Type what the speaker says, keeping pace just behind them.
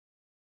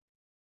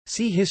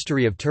See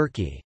History of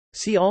Turkey.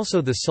 See also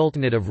the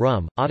Sultanate of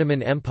Rum,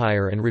 Ottoman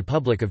Empire and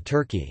Republic of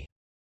Turkey.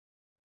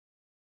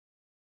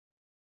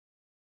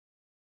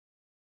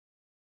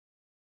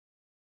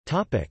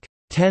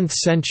 10th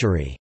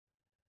century.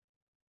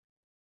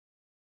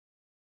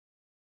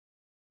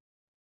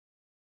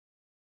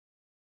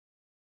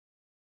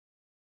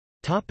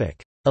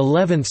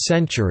 11th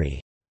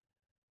century.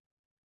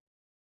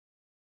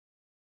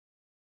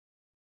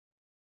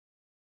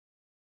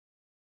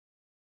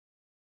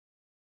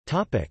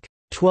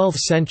 12th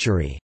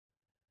century.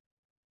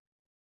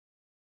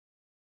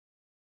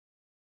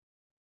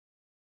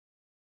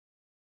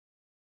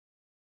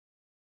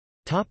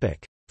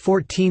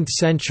 14th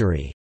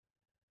century.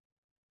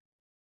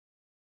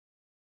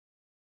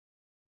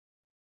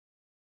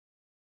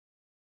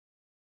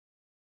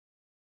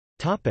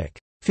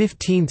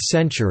 15th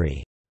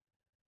century.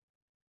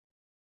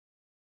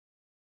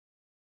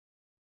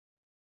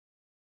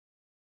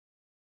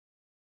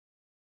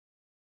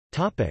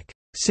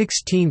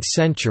 16th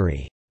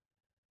century.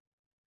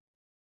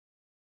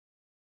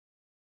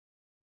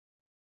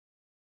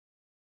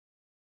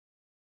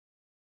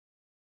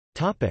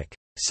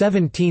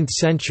 17th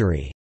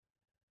century.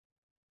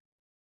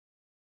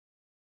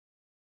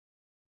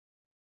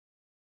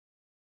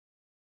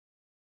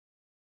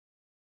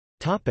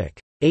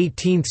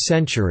 18th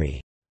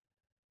century.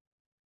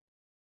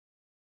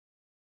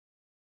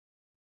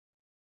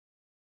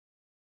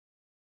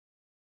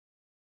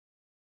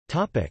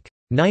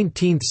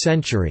 19th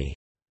century.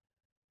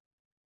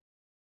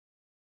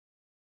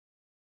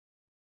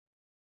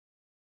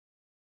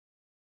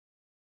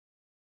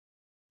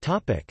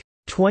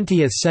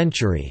 20th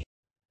century.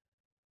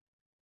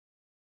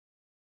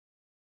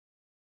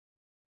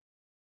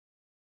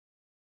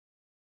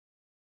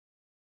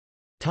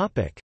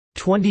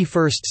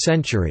 21st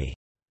century.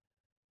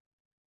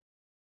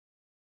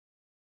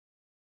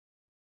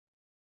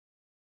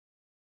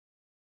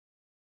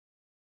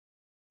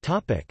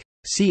 20th.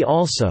 See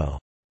also: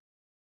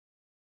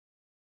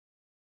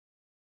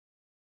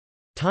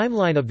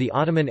 Timeline of the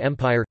Ottoman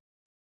Empire,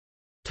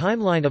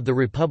 Timeline of the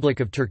Republic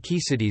of Turkey,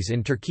 cities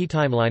in Turkey,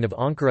 Timeline of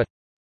Ankara,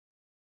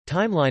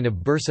 Timeline of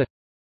Bursa,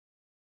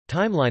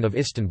 Timeline of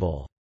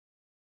Istanbul.